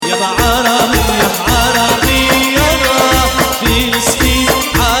يابا عربية عربية فلسطين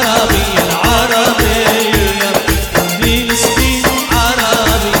عربية العربية فلسطين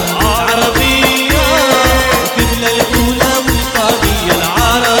عربية عربية القبلة الأولى والقضية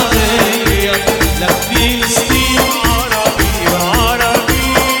العربية لا فلسطين عربية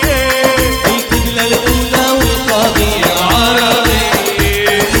عربية القبلة الأولى والقضية العربية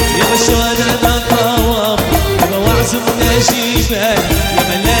يابا شهداء طواف يابا وعزمنا جبال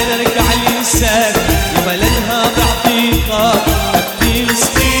يابا لا نركع الإنسان يابا لا نهاب اعتقاد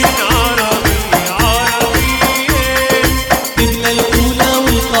فلسطين عربية عربية القبلة الأولى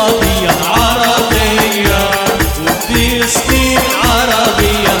والقضية العربية وفلسطين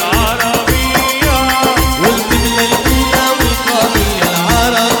عربية عربية والقبلة الأولى والقضية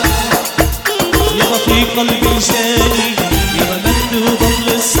العربية يابا في قلبي جاني يابا مكتوبة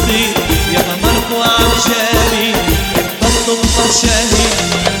فلسطين يابا مرفوع عشاني بطل شهيد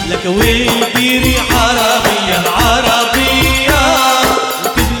لك والبيري عربية العربية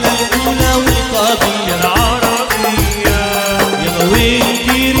القبلة الأولى والقضية العربية يابا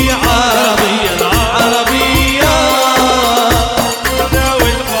والبيري عربية العربية القبلة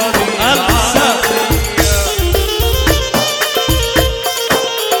والقضية العربية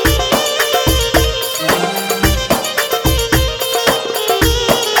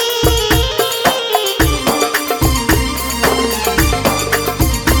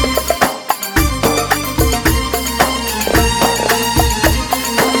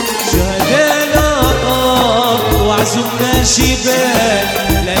وعزمنا جبال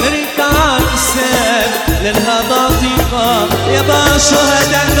لا نركع أجسام لا نهض اعتقاد يابا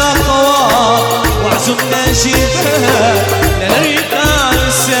شهداء طواف وعزمنا جبال لا نركع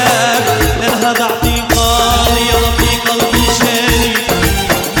أجسام لا نهض اعتقاد يابا في قلبي جاني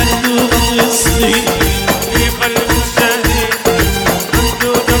مكتوبة فلسطين في قلبي جاني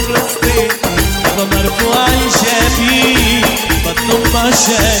مكتوبة فلسطين يابا مرفوع الجبين بطل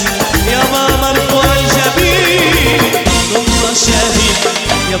شاني يابا مرفوع